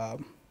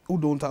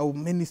don't have,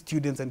 many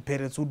students and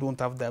parents who don't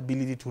have the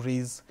ability to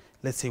raise,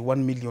 let's say,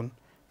 1 million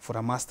for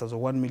a master's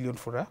or 1 million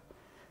for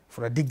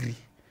a degree,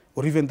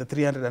 or even the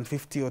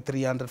 350 or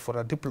 300 for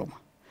a diploma.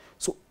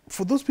 So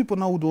for those people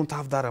now who don't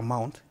have that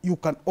amount, you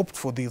can opt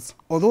for this.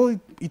 Although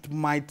it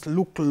might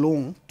look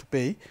long to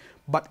pay,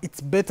 but it's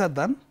better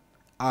than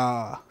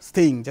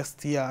staying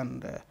just here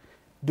and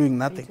doing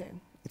nothing.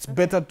 It's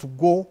better to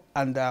go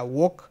and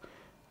work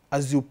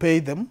as you pay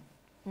them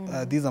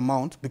this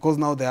amount, because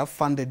now they have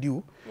funded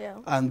you.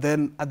 And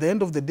then at the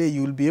end of the day,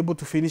 you will be able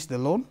to finish the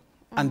loan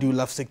and you will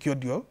have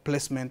secured your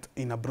placement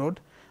in abroad.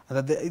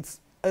 And it's,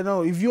 you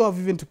know, if you have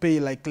even to pay,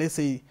 like, let's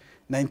say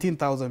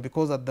 19,000,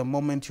 because at the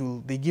moment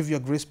they give you a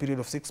grace period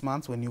of 6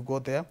 months when you go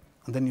there,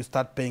 and then you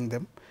start paying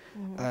them.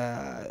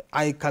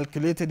 I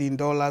calculated in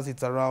dollars,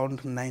 it's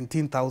around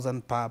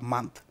 19,000 per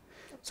month.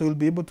 So you'll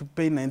be able to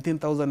pay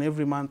 19,000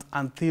 every month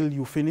until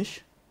you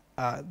finish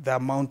the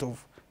amount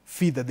of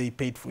fee that they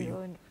paid for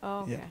you. Oh,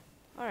 okay. Yeah.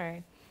 All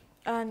right.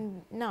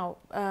 And now,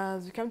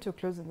 as we come to a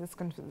close in this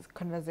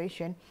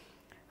conversation,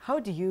 how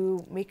do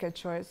you make a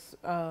choice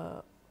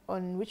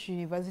on which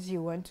university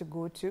you want to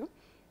go to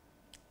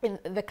in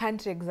the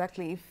country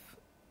exactly? If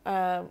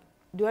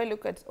do I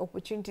look at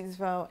opportunities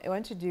if I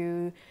want to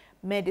do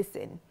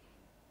medicine?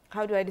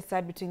 How do I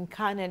decide between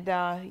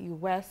Canada,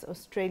 US,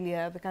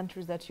 Australia, the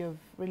countries that you've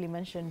really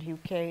mentioned,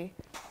 UK?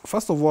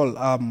 First of all,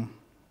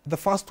 the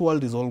first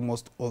world is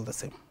almost all the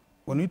same.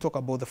 When we talk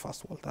about the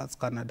first world, that's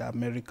Canada,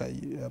 America,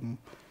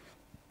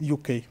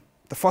 UK.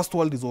 The first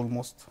world is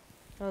almost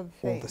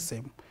all the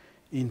same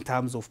in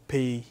terms of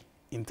pay,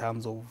 in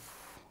terms of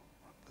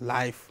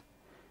life,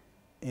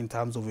 in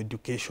terms of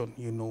education.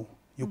 You know,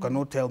 you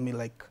cannot tell me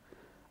like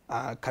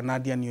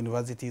Canadian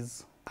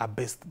universities are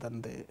best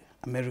than the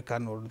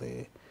American or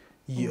the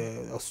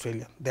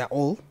Australian. They are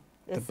all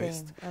the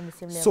best. On the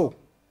same level. So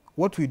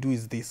what we do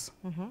is this.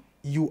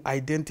 You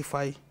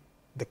identify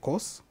the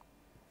course,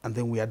 and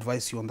then we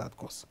advise you on that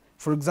course.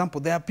 For example,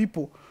 there are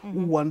people who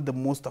want the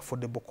most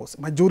affordable course.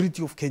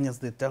 Majority of Kenyans,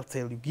 they'll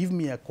tell you, give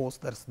me a course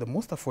that's the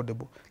most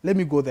affordable. Let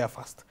me go there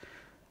first.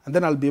 And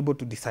then I'll be able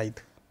to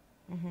decide.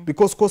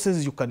 Because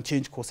courses, you can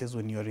change courses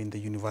when you're in the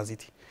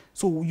university.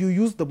 So you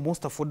use the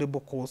most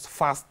affordable course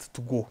first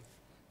to go,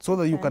 so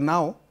that you can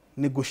now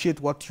negotiate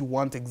what you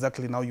want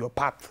exactly now, your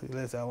path.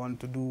 Let's say I want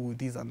to do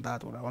this and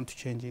that, or I want to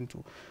change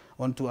into,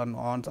 I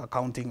want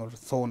accounting, or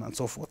so on and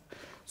so forth.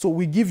 So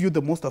we give you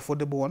the most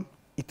affordable one.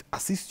 It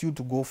assists you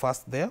to go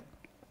fast there.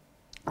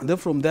 And then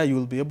from there, you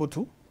will be able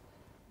to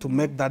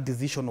make that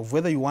decision of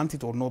whether you want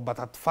it or not. But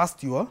at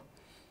first, you're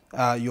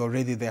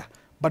already there.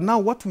 But now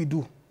what we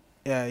do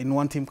in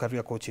One Team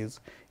Career Coaches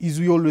is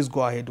we always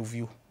go ahead of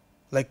you.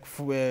 Like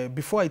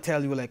before I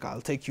tell you, like,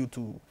 I'll take you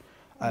to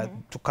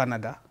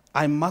Canada,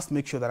 I must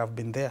make sure that I've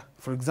been there.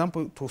 For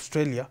example, to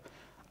Australia,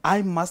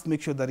 I must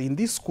make sure that in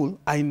this school,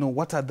 I know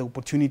what are the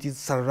opportunities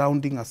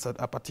surrounding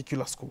a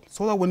particular school.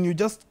 So that when you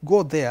just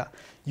go there,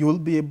 you will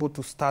be able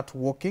to start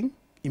working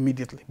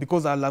immediately.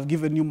 Because I'll have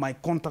given you my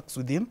contacts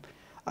within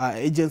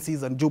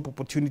agencies and job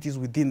opportunities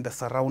within the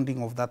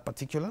surrounding of that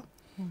particular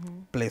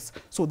place.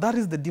 So that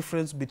is the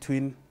difference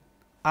between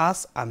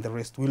us and the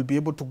rest. We'll be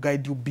able to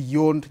guide you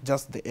beyond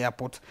just the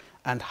airport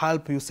and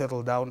help you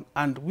settle down.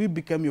 And we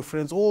become your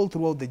friends all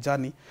throughout the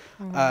journey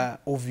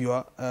of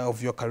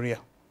your career.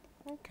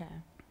 Okay.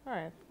 All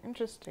right,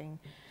 interesting.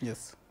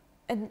 Yes.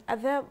 And are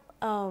there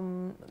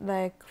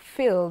like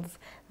fields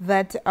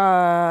that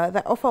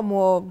that offer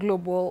more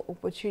global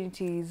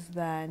opportunities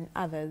than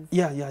others?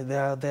 Yeah,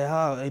 there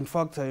are. In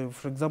fact,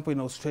 for example,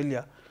 in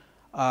Australia,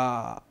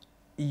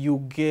 you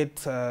get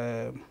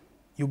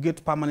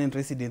permanent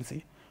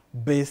residency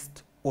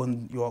based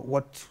on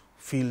what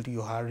field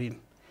you are in.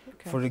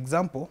 Okay. For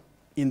example,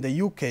 in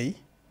the UK,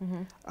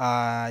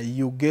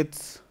 you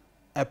get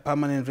a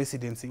permanent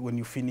residency when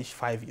you finish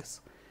 5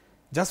 years.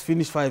 Just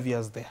finish 5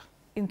 years there.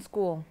 In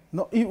school?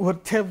 No,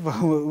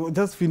 whatever,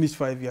 just finish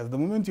 5 years. The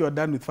moment you are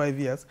done with 5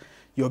 years,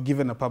 you are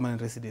given a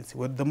permanent residency.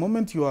 Well, the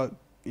moment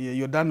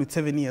you're done with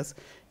 7 years,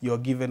 you are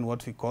given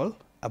what we call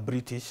a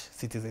British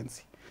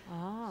citizency.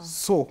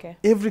 So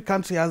every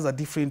country has a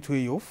different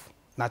way of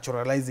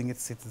naturalizing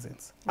its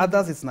citizens.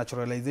 Others, it's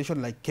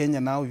naturalization, like Kenya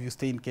now. If you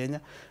stay in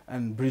Kenya,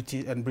 and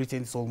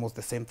Britain is almost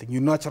the same thing. You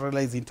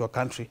naturalize into a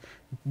country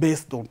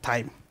based on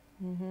time,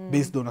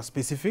 based on a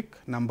specific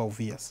number of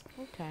years.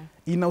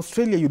 In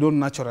Australia, you don't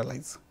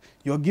naturalize.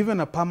 You're given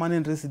a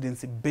permanent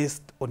residency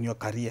based on your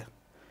career.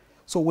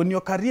 So when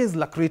your career is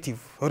lucrative,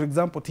 for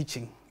example,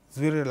 teaching, it's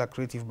very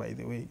lucrative, by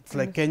the way. It's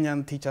like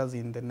Kenyan teachers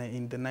in the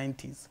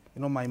 90s.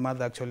 You know, my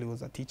mother actually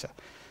was a teacher.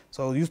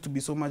 So there used to be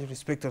so much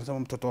respect and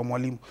some mtoto wa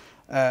mwalimu.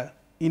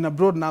 In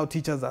abroad now,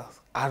 teachers are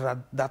at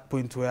that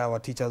point where our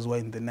teachers were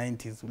in the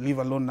 90s. Leave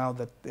alone now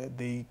that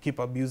they keep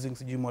abusing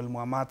mwalimu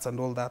wa maths and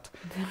all that.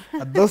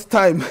 At those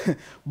time,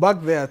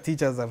 back there,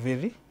 teachers are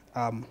very,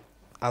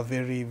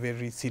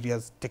 very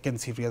serious, taken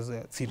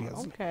seriously.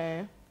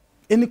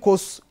 Any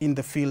course in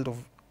the field of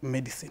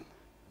medicine,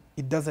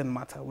 it doesn't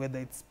matter whether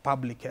it's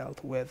public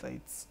health, whether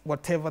it's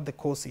whatever the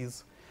course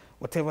is,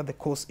 whatever the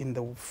course in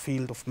the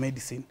field of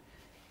medicine,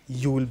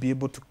 you will be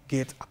able to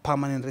get a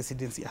permanent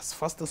residency as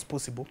fast as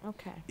possible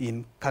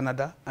in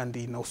Canada and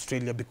in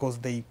Australia, because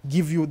they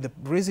give you the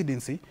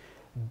residency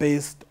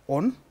based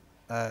on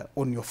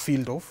your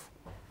field of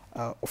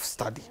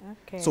study.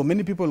 So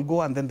many people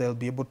go and then they'll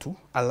be able to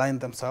align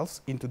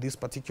themselves into this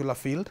particular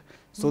field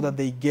so that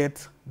they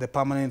get the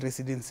permanent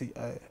residency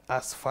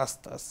as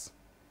fast as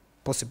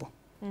possible.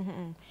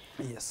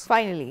 Yes.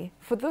 Finally,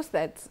 for those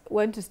that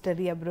want to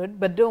study abroad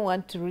but don't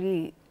want to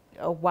really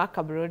work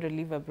abroad or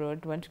live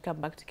abroad, want to come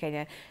back to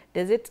Kenya,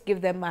 does it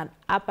give them an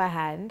upper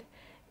hand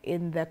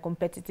in the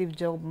competitive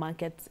job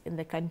markets in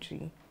the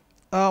country?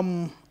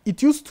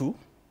 It used to,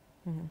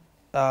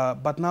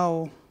 but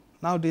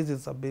nowadays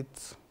it's a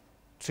bit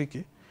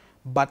tricky.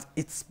 But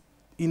it's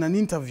in an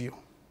interview,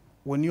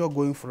 when you are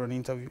going for an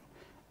interview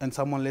and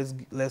someone,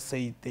 let's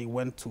say they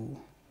went to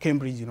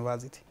Cambridge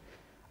University,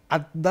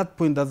 at that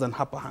point that's an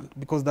upper hand,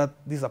 because this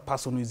is a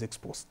person who is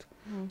exposed.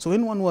 So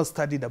anyone who has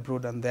studied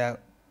abroad and they're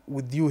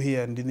with you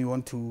here, and then you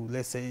want to,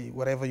 let's say,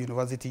 whatever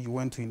university you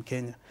went to in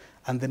Kenya,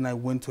 and then I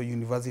went to a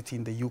university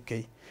in the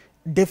UK,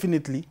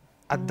 definitely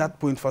at that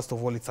point, first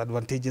of all, it's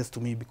advantageous to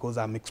me because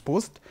I'm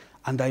exposed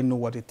and I know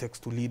what it takes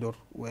to lead or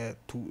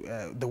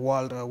the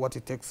world, what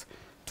it takes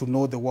to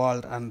know the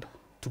world and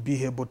to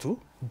be able to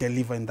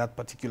deliver in that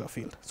particular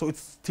field. So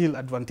it's still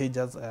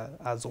advantageous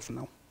as of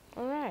now.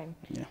 All right.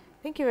 Yeah.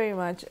 Thank you very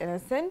much,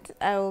 Innocent.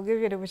 I will give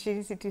you an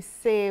opportunity to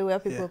say where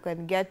people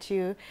can get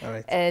you,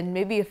 and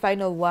maybe a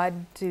final word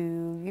to,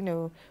 you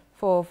know,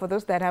 for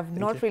those that have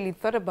not really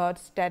thought about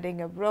studying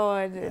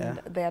abroad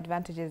and the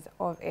advantages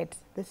of it.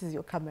 This is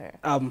your camera.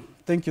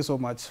 Thank you so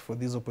much for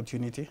this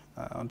opportunity.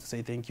 I want to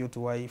say thank you to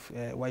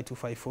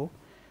Y254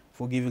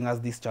 for giving us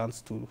this chance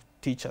to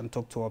teach and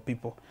talk to our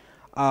people.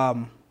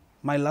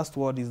 My last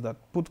word is that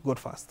put God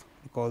first,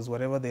 because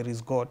wherever there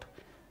is God,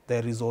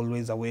 there is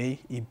always a way.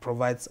 He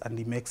provides and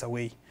he makes a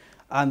way.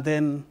 And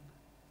then,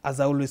 as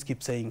I always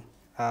keep saying,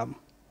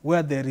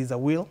 where there is a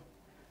will,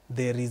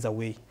 there is a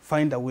way.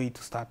 Find a way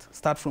to start.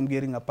 Start from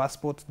getting a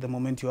passport. The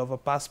moment you have a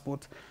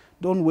passport,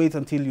 don't wait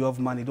until you have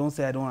money. Don't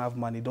say, I don't have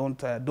money.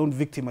 Don't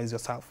victimize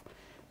yourself.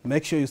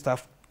 Make sure you start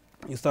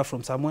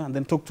from somewhere, and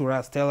then talk to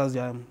us. Tell us,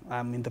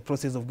 I'm in the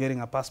process of getting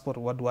a passport.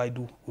 What do I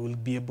do? We will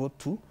be able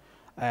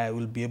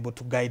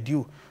to guide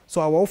you.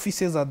 So our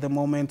offices at the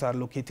moment are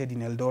located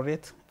in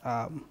Eldoret,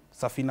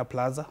 Safina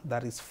Plaza.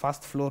 That is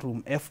first floor,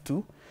 room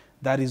F2.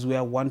 That is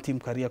where One Team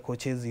Career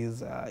Coaches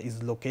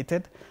is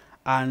located.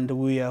 And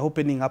we are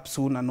opening up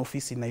soon an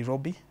office in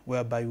Nairobi,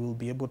 whereby we'll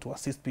be able to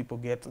assist people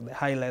get the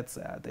highlights,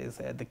 there's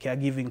the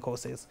caregiving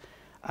courses,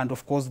 and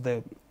of course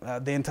the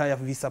entire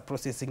visa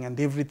processing and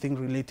everything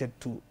related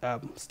to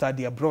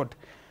study abroad.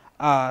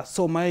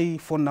 So my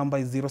phone number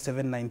is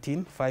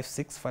 0719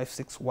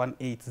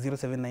 565618,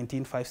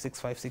 0719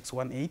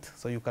 565618.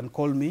 So you can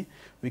call me,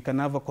 we can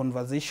have a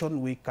conversation,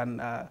 we can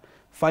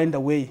find a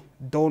way.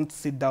 Don't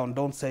sit down,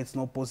 don't say it's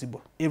not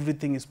possible.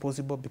 Everything is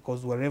possible,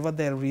 because wherever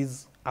there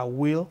is a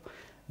will,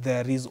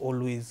 there is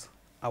always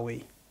a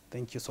way.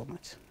 Thank you so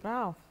much.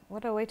 Wow,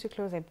 what a way to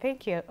close it.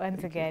 Thank you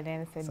once again,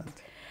 Innocent.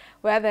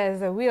 Where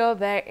there's a will,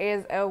 there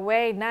is a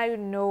way. Now you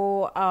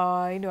know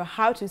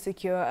how to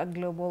secure a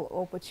global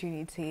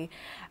opportunity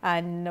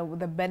and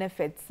the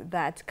benefits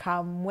that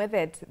come with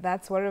it.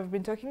 That's what we've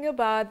been talking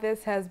about.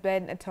 This has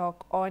been a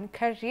talk on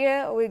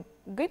career. We're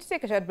going to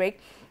take a short break,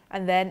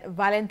 and then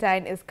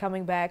Valentine is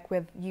coming back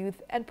with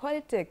youth and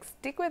politics.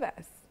 Stick with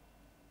us.